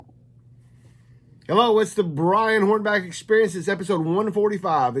Hello, it's the Brian Hornback Experience. It's episode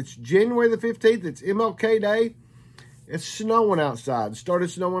 145. It's January the 15th. It's MLK Day. It's snowing outside. It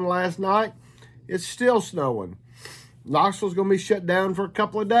started snowing last night. It's still snowing. Knoxville's going to be shut down for a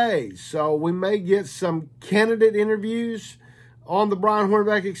couple of days. So we may get some candidate interviews on the Brian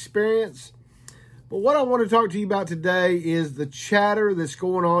Hornback Experience. But what I want to talk to you about today is the chatter that's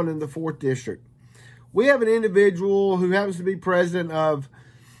going on in the 4th District. We have an individual who happens to be president of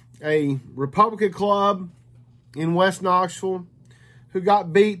a Republican club in West Knoxville who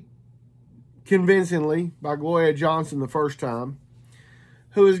got beat convincingly by Gloria Johnson the first time,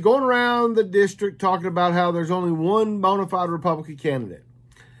 who is going around the district talking about how there's only one bona fide Republican candidate.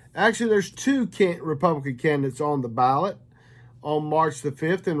 Actually, there's two Republican candidates on the ballot on March the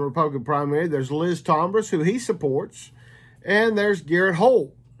 5th in the Republican primary. There's Liz Tombras, who he supports, and there's Garrett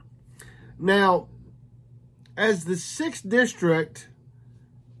Holt. Now, as the 6th District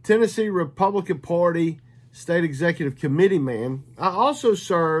Tennessee Republican Party State Executive Committee man, I also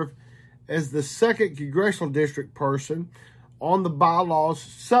serve as the 2nd Congressional District person on the Bylaws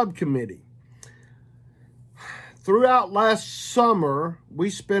Subcommittee. Throughout last summer,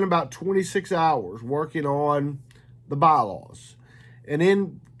 we spent about 26 hours working on the bylaws. And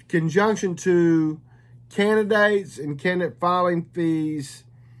in conjunction to candidates and candidate filing fees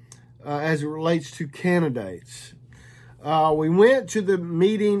as it relates to candidates, we went to the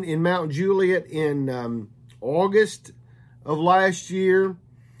meeting in Mount Juliet in August of last year,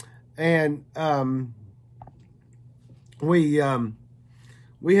 and we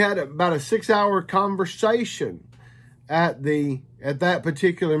had about a 6-hour conversation at that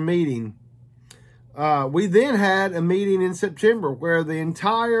particular meeting. We then had a meeting in September where the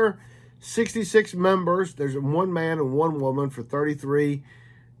entire 66 members, there's one man and one woman for 33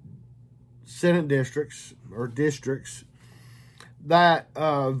 Senate districts, that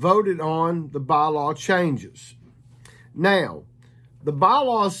voted on the bylaw changes. Now, the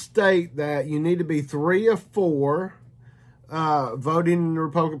bylaws state that you need to be 3 of 4 voting in the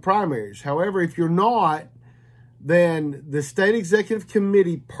Republican primaries. However, if you're not, then the state executive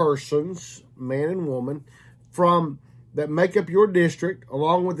committee persons, man and woman, that make up your district,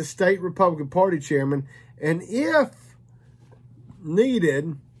 along with the state Republican Party chairman, and if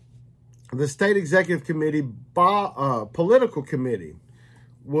needed, the state executive committee political committee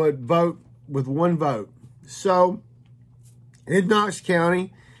would vote with one vote. So in Knox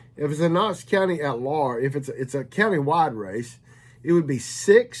County, if it's a Knox County at large, if it's a county-wide race, it would be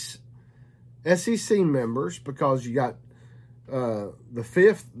 6 SEC members, because you got the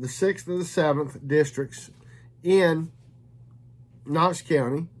 5th, the 6th, and the 7th districts in Knox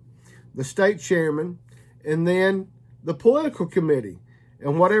County, the state chairman, and then the political committee.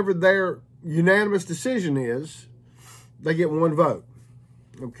 And whatever their unanimous decision is, they get one vote.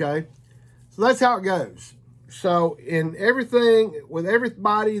 Okay? So that's how it goes. So in everything, with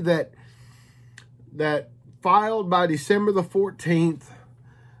everybody that filed by December the 14th,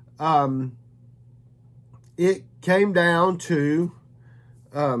 it came down to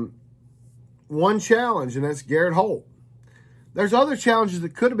one challenge, and that's Garrett Holt. There's other challenges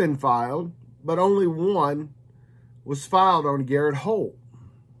that could have been filed, but only one was filed on Garrett Holt.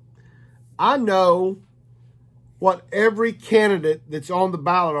 I know what every candidate that's on the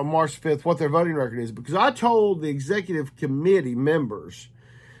ballot on March 5th, what their voting record is, because I told the executive committee members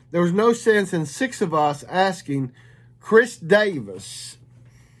there was no sense in 6 of us asking Chris Davis,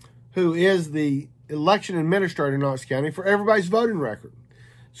 who is the election administrator in Knox County, for everybody's voting record.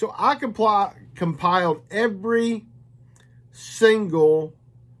 So I compiled every single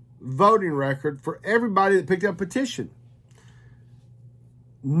voting record for everybody that picked up a petition.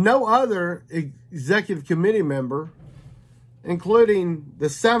 No other executive committee member, including the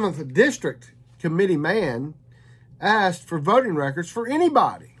 7th District committee man, asked for voting records for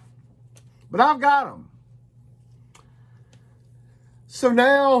anybody. But I've got them. So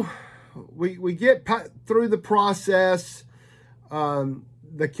now we get through the process.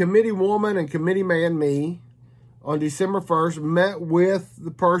 The committee woman and committee man, me, on December 1st, met with the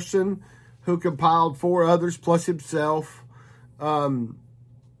person who compiled 4 others plus himself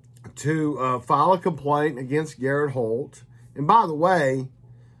to file a complaint against Garrett Holt. And by the way,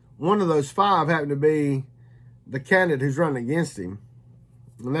 one of those 5 happened to be the candidate who's running against him.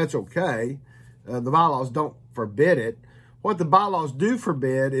 And that's okay. The bylaws don't forbid it. What the bylaws do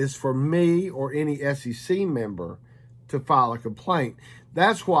forbid is for me or any SEC member to file a complaint.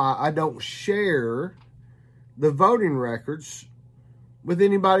 That's why I don't share the voting records with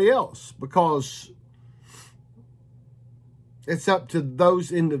anybody else, because it's up to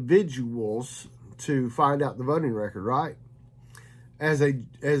those individuals to find out the voting record, right? as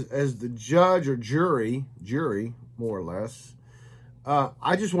the judge or jury, more or less,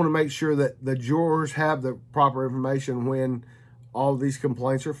 I just want to make sure that the jurors have the proper information when all these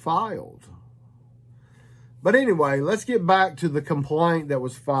complaints are filed. But anyway, let's get back to the complaint that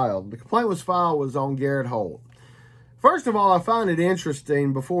was filed. The complaint was on Garrett Holt. First of all, I find it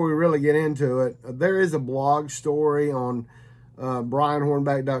interesting, before we really get into it, there is a blog story on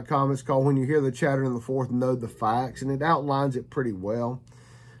brianhornback.com. It's called When You Hear the Chatter in the Fourth, Know the Facts, and it outlines it pretty well.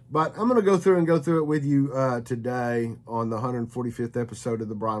 But I'm going to go through it with you today on the 145th episode of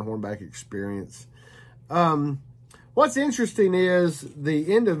the Brian Hornback Experience. What's interesting is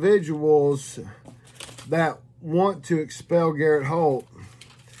the individuals that want to expel Garrett Holt,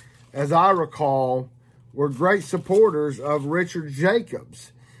 as I recall, were great supporters of Richard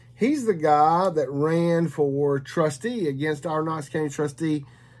Jacobs. He's the guy that ran for trustee against our Knox County trustee,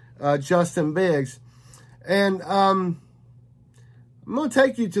 Justin Biggs. And I'm going to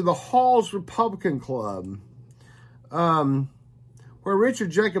take you to the Halls Republican Club, where Richard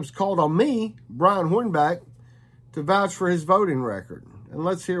Jacobs called on me, Brian Hornback, to vouch for his voting record. And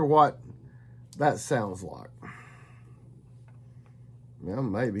let's hear what that sounds like. Well,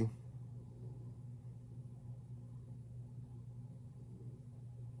 maybe.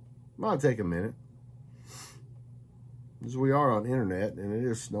 Might take a minute, because we are on internet and it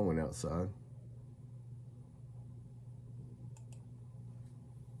is snowing outside.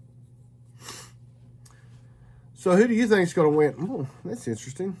 So who do you think is going to win? Oh, that's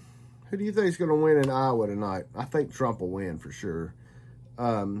interesting. Who do you think is going to win in Iowa tonight? I think Trump will win for sure.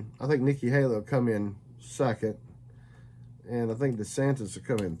 I think Nikki Haley will come in second, and I think DeSantis will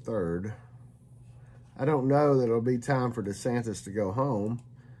come in third. I don't know that it'll be time for DeSantis to go home,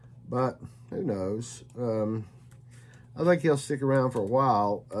 but who knows? I think he'll stick around for a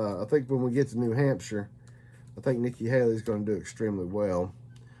while. I think when we get to New Hampshire, I think Nikki Haley's going to do extremely well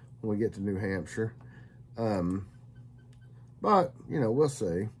when we get to New Hampshire. But, we'll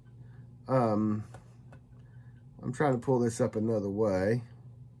see. I'm trying to pull this up another way.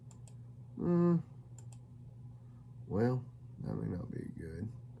 Well, that may not be good.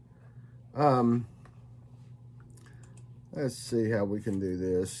 Let's see how we can do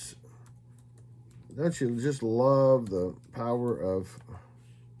this. Don't you just love the power of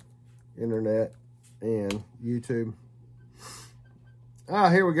internet and YouTube?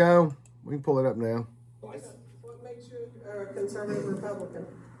 Here we go. We can pull it up now. What makes you a conservative Republican?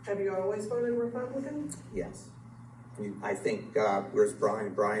 Have you always voted Republican? Yes. I think, where's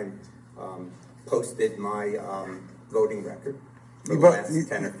Brian? Brian posted my voting record for the last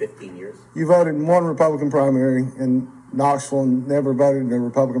 10 or 15 years. You voted in one Republican primary in Knoxville and never voted in a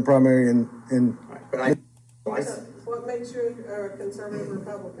Republican primary in right. But what makes you a conservative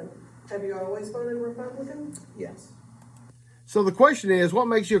Republican? Have you always voted Republican? Yes. So the question is, what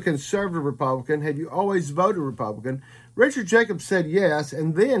makes you a conservative Republican? Have you always voted Republican? Richard Jacobs said yes,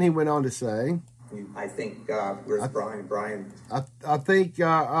 and then he went on to say, I think, where's Brian? Brian. I think,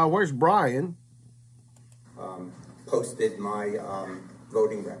 where's Brian? Posted my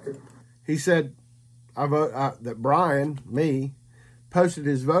voting record. He said, that Brian, me, posted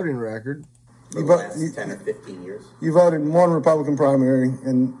his voting record. For the last 10 or 15 years. You voted in one Republican primary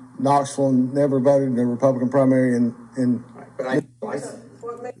in Knoxville and never voted in a Republican primary in right.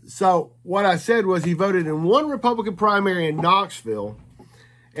 So what I said was he voted in one Republican primary in Knoxville,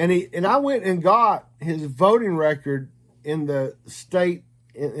 and I went and got his voting record in the state,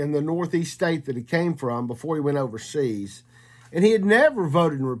 in the Northeast state that he came from before he went overseas, and he had never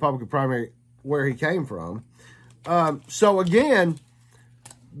voted in a Republican primary where he came from. So again,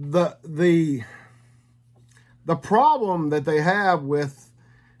 the problem that they have with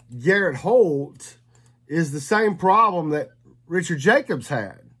Garrett Holt is the same problem that Richard Jacobs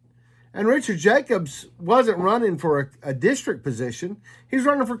had. And Richard Jacobs wasn't running for a district position. He was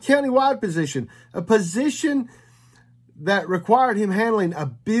running for a countywide position, a position that required him handling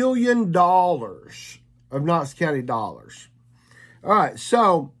 $1 billion of Knox County dollars. All right,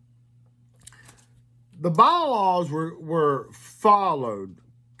 so the bylaws were followed,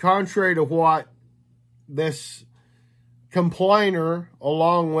 contrary to what this complainer,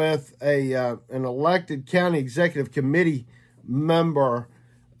 along with an elected county executive committee member,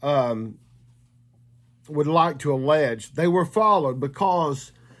 would like to allege. They were followed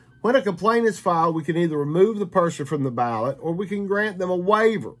because when a complaint is filed, we can either remove the person from the ballot or we can grant them a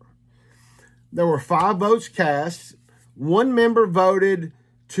waiver. There were 5 votes cast. 1 member voted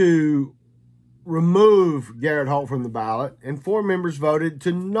to remove Garrett Holt from the ballot, and 4 members voted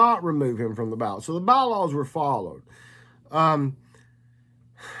to not remove him from the ballot. So the bylaws were followed. And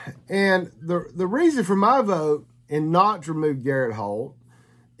the reason for my vote and not to remove Garrett Holt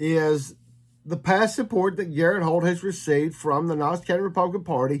is the past support that Garrett Holt has received from the Knox County Republican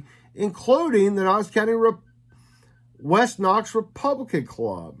Party, including the Knox County West Knox Republican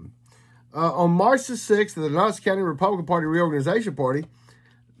Club. On March the 6th, the Knox County Republican Party Reorganization Party,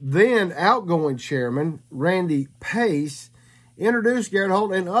 then outgoing chairman Randy Pace introduced Garrett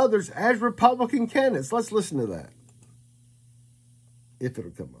Holt and others as Republican candidates. Let's listen to that, if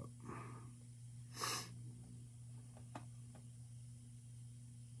it'll come up.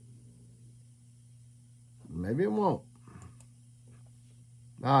 Maybe it won't.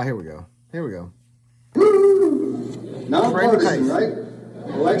 Here we go. Non-partisan, right?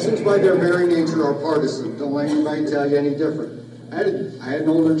 Elections by their very nature are partisan. Don't let anybody tell you any different. I had an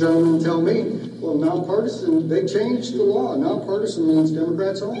older gentleman tell me, well, non-partisan, they changed the law. Non-partisan means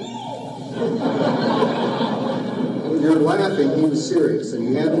Democrats only. Well, you're laughing, he was serious. And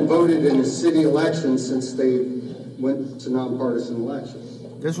he hadn't voted in a city election since they went to non-partisan elections.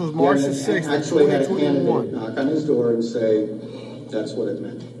 This was March the 6th, actually had a candidate knock on his door and say, that's what it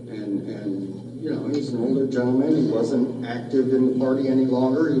meant. And you know, he's an older gentleman. He wasn't active in the party any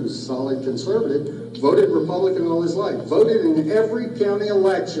longer. He was a solid conservative. Voted Republican all his life. Voted in every county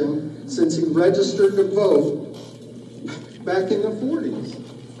election since he registered to vote back in the 40s.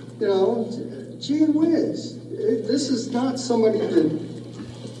 You know, gee whiz. This is not somebody that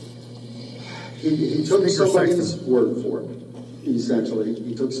he took somebody's word for it. Essentially,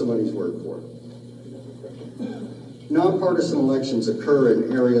 he took somebody's word for it. Nonpartisan elections occur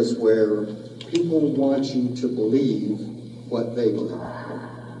in areas where people want you to believe what they believe.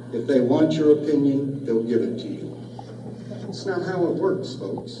 If they want your opinion, they'll give it to you. That's not how it works,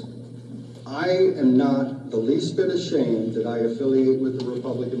 folks. I am not the least bit ashamed that I affiliate with the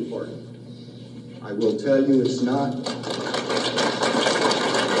Republican Party. I will tell you it's not.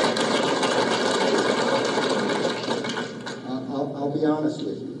 I'll be honest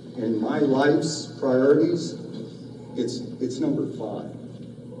with you. In my life's priorities, it's number 5.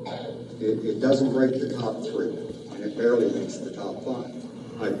 It doesn't break the top 3, and it barely makes the top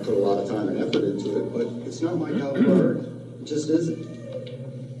 5. I put a lot of time and effort into it, but it's not my top priority. It just isn't.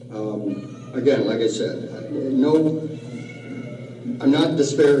 Again, like I said, I'm not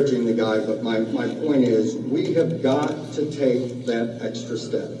disparaging the guy, but my point is we have got to take that extra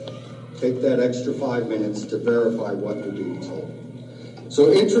step. Take that extra 5 minutes to verify what we're being told.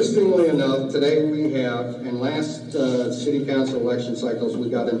 So interestingly enough, today we have, and last city council election cycles, we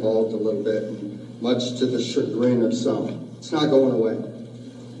got involved a little bit, and much to the chagrin of some. It's not going away.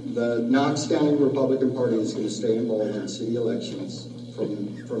 The Knox County Republican Party is going to stay involved in city elections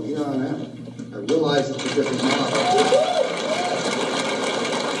from here on out. I realize it's a different model.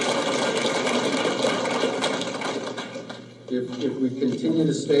 If we continue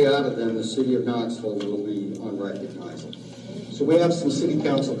to stay out of them, the city of Knoxville will be unrecognizable. So we have some city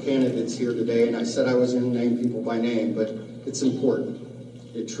council candidates here today, and I said I wasn't going to name people by name, but it's important.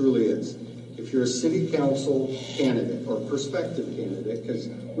 It truly is. If you're a city council candidate or prospective candidate, because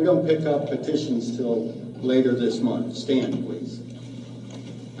we don't pick up petitions till later this month. Stand, please.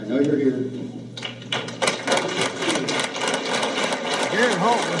 I know you're here. Garrett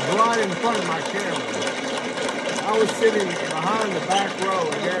Holt was right in front of my camera. I was sitting behind the back row,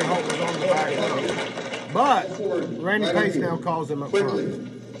 and Garrett Holt was on the back row. But Randy Pace now calls him up front.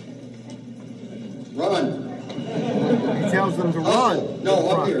 Run. He tells them to run. No,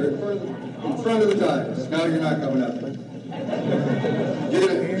 up here, in front of the dice. No, you're not coming up.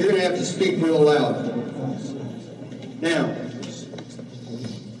 You're gonna have to speak real loud. Now,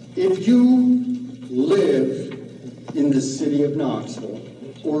 if you live in the city of Knoxville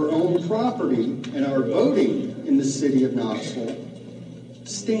or own property and are voting in the city of Knoxville,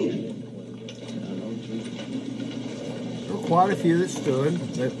 stand. Quite a few that stood,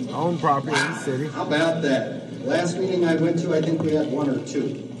 that own property in the city. How about that? Last meeting I went to, I think we had 1 or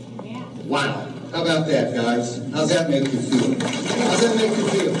 2. Wow. How about that, guys? How's that make you feel? How's that make you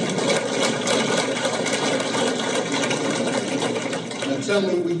feel? Now tell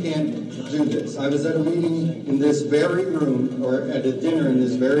me we can't do this. I was at a meeting in this very room, or at a dinner in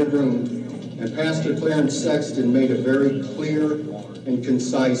this very room, and Pastor Clarence Sexton made a very clear and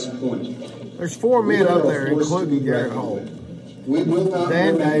concise point. There's 4 men up there, including Garrett Holt. We will not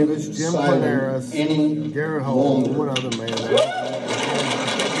Dan Davis, Jim Planaris, Garrett Holt, and one other man.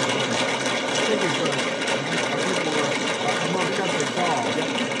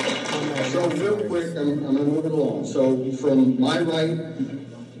 So real quick, I'm going to move it along. So from my right,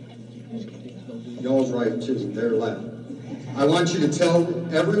 y'all's right too, they're left. I want you to tell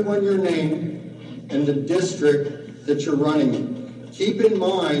everyone your name and the district that you're running in. Keep in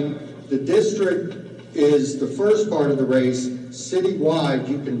mind, the district is the first part of the race. Citywide,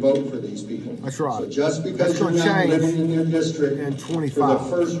 you can vote for these people. That's right. So just because you're not living in your district in 25. for the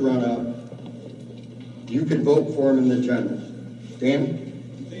first run-up, you can vote for them in the general.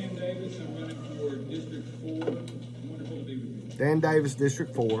 Dan? Dan Davis, I'm running for District 4. Wonderful to be with you. Dan Davis,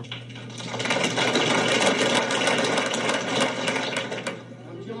 District 4.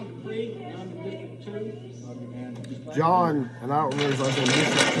 I'm John Dupree, I'm in District 2. John, and I don't remember his last name,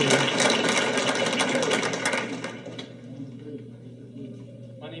 District 2.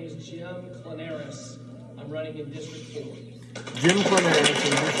 My name is Jim Clanaris. I'm running in District 4. Jim Clanaris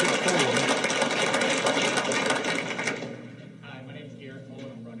in District 4. Hi, my name is Garrett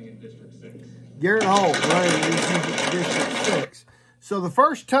Holt. I'm running in District 6. Garrett Holt running in District 6. So the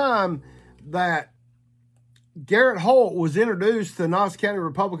first time that Garrett Holt was introduced to the Knox County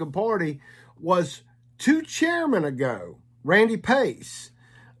Republican Party was 2 chairmen ago, Randy Pace.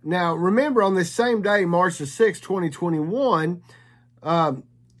 Now, remember, on this same day, March the 6th, 2021, the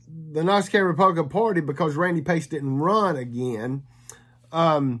Knox County Republican Party, because Randy Pace didn't run again,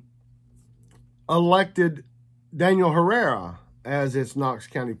 elected Daniel Herrera as its Knox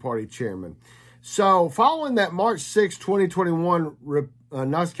County Party chairman. So, following that March 6, 2021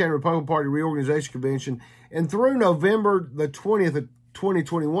 Knox County Republican Party Reorganization Convention, and through November the 20th of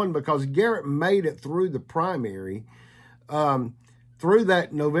 2021, because Garrett made it through the primary, through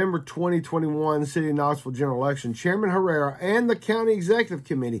that November 2021 City of Knoxville general election, Chairman Herrera and the County Executive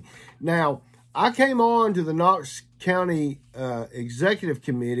Committee. Now, I came on to the Knox County Executive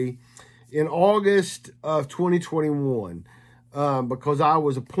Committee in August of 2021 because I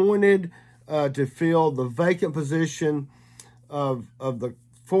was appointed to fill the vacant position of the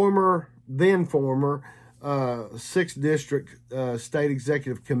then former 6th District State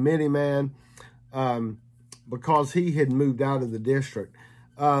Executive Committee man because he had moved out of the district.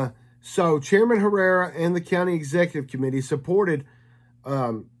 So Chairman Herrera and the County Executive Committee supported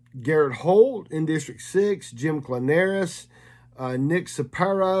Garrett Holt in District 6, Jim Clanaris, Nick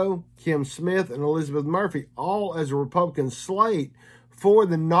Saparo, Kim Smith, and Elizabeth Murphy, all as a Republican slate for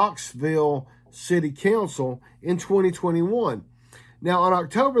the Knoxville City Council in 2021. Now, on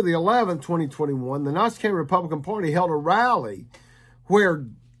October the 11th, 2021, the Knox County Republican Party held a rally where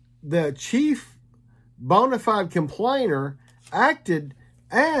the chief bona fide complainer acted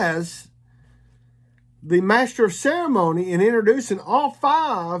as the master of ceremony in introducing all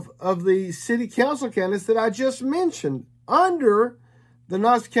 5 of the city council candidates that I just mentioned under the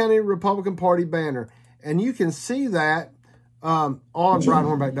Knox County Republican Party banner. And you can see that on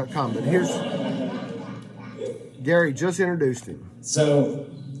BrianHornback.com. But here's Gary just introduced him. So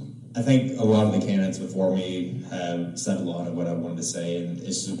I think a lot of the candidates before me have said a lot of what I wanted to say, and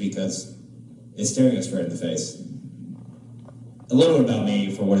it's just because it's staring us right in the face. A little bit about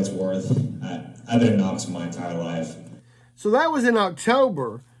me, for what it's worth. I've been in Knox my entire life. So that was in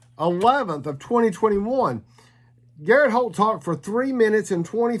October 11th of 2021. Garrett Holt talked for 3 minutes and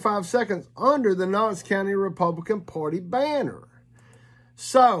 25 seconds under the Knox County Republican Party banner.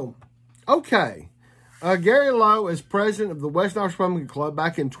 So, okay. Gary Lowe, as president of the West Knox Republican Club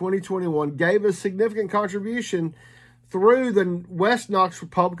back in 2021, gave a significant contribution through the West Knox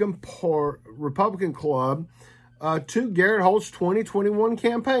Republican Club to Garrett Holt's 2021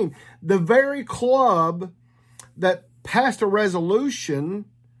 campaign. The very club that passed a resolution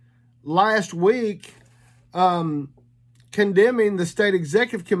last week condemning the state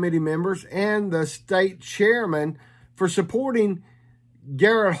executive committee members and the state chairman for supporting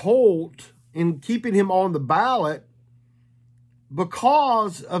Garrett Holt in keeping him on the ballot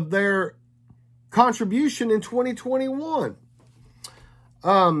because of their contribution in 2021.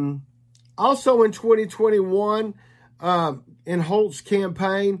 Also in 2021, in Holt's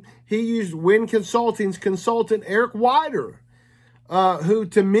campaign, he used Wynn Consulting's consultant Eric Wider, who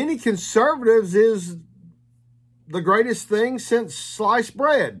to many conservatives is the greatest thing since sliced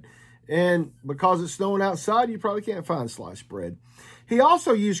bread. And because it's snowing outside, you probably can't find sliced bread. He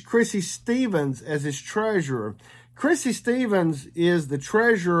also used Chrissy Stevens as his treasurer. Chrissy Stevens is the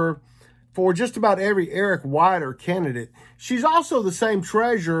treasurer for just about every Eric Wider candidate. She's also the same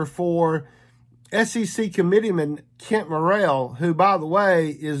treasurer for SEC committeeman Kent Morrell, who, by the way,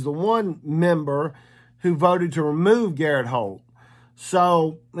 is the one member who voted to remove Garrett Holt.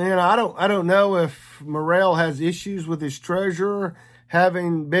 So, I don't know if Morrell has issues with his treasurer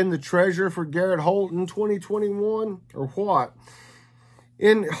having been the treasurer for Garrett Holt in 2021 or what.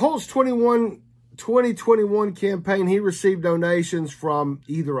 In Holt's 2021 campaign, he received donations from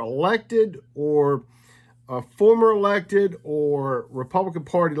either elected or former elected or Republican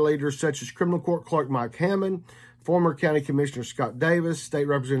Party leaders such as Criminal Court Clerk Mike Hammond, former County Commissioner Scott Davis, State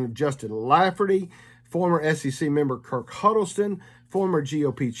Representative Justin Lafferty, former SEC member Kirk Huddleston, former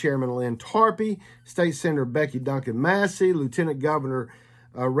GOP Chairman Lynn Tarpey, State Senator Becky Duncan Massey, Lieutenant Governor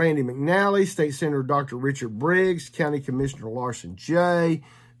Randy McNally, State Senator Dr. Richard Briggs, County Commissioner Larson J.,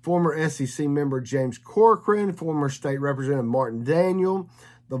 former SEC member James Corcoran, former State Representative Martin Daniel,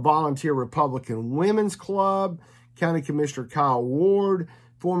 the Volunteer Republican Women's Club, County Commissioner Kyle Ward,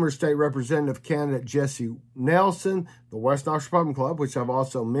 former State Representative candidate Jesse Nelson, the West Knox Republican Club, which I've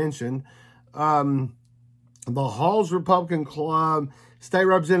also mentioned, the Halls Republican Club, State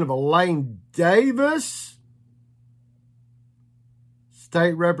Representative Elaine Davis,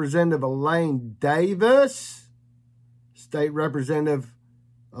 State Representative Elaine Davis, State Representative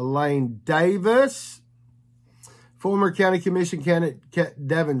Elaine Davis, former County Commission candidate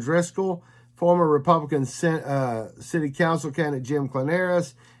Devin Driscoll, former Republican City Council candidate Jim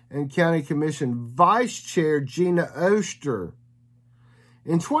Clanaris, and County Commission Vice Chair Gina Oster.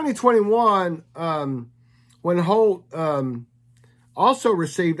 In 2021, when Holt also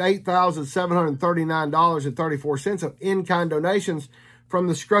received $8,739.34 of in-kind donations from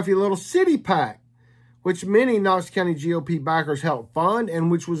the Scruffy Little City PAC, which many Knox County GOP backers helped fund and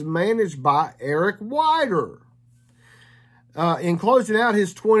which was managed by Eric Wider. In closing out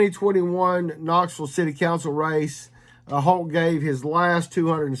his 2021 Knoxville City Council race, Holt gave his last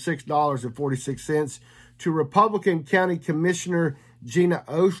 $206.46 to Republican County Commissioner Gina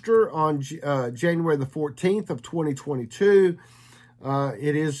Oster on January the 14th of 2022.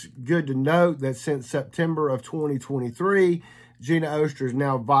 It is good to note that since September of 2023, Gina Oster is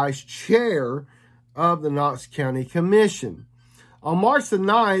now vice chair of the Knox County Commission. On March the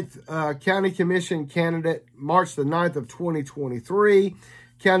 9th, County Commission candidate, March the 9th of 2023,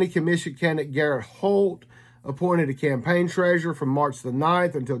 County Commission candidate Garrett Holt appointed a campaign treasurer from March the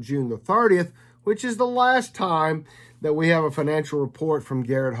 9th until June the 30th, which is the last time that we have a financial report from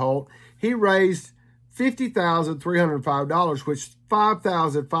Garrett Holt. He raised $50,305, which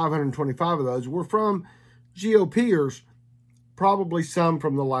 5,525 of those were from GOPers, probably some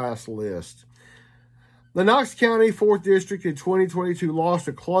from the last list. The Knox County 4th District in 2022 lost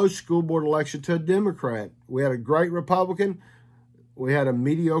a close school board election to a Democrat. We had a great Republican. We had a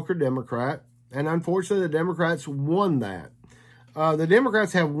mediocre Democrat. And unfortunately, the Democrats won that. The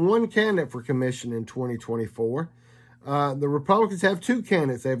Democrats have one candidate for commission in 2024. The Republicans have two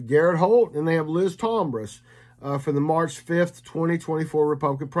candidates. They have Garrett Holt and they have Liz Tombras for the March 5th, 2024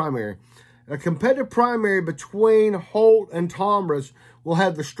 Republican primary. A competitive primary between Holt and Tombras will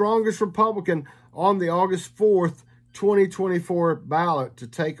have the strongest Republican on the August 4th, 2024 ballot to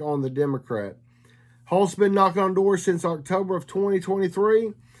take on the Democrat. Holt's been knocking on doors since October of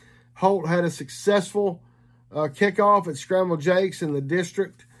 2023. Holt had a successful kickoff at Scramble Jakes in the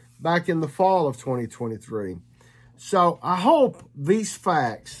district back in the fall of 2023. So I hope these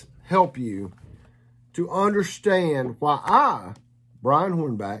facts help you to understand why I, Brian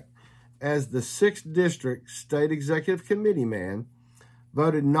Hornback, as the 6th District State Executive Committee man,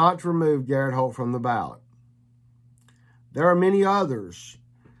 voted not to remove Garrett Holt from the ballot. There are many others,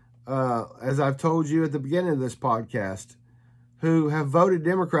 as I've told you at the beginning of this podcast, who have voted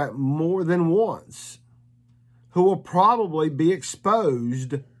Democrat more than once, who will probably be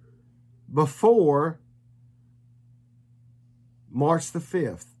exposed before March the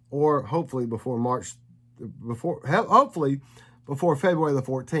 5th, or hopefully before February the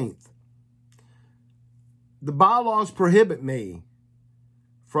 14th. The bylaws prohibit me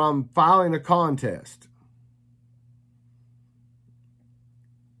from filing a contest.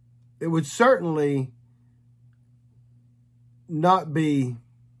 It would certainly not be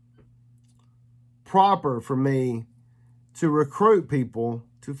proper for me to recruit people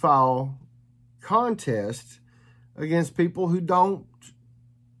to file contests against people who don't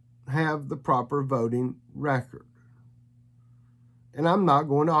have the proper voting record. And I'm not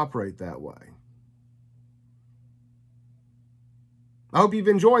going to operate that way. I hope you've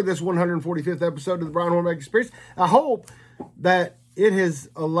enjoyed this 145th episode of the Brian Hornback Experience. I hope that it has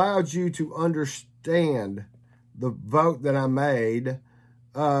allowed you to understand the vote that I made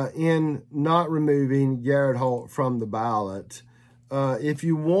in not removing Garrett Holt from the ballot. If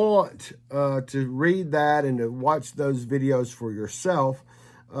you want to read that and to watch those videos for yourself,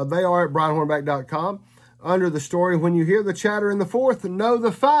 they are at brianhornback.com. Under the story, when you hear the chatter in the 4th, know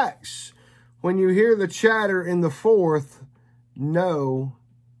the facts. When you hear the chatter in the 4th, know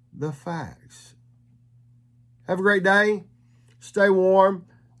the facts. Have a great day. Stay warm.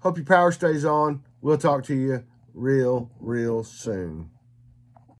 Hope your power stays on. We'll talk to you real soon.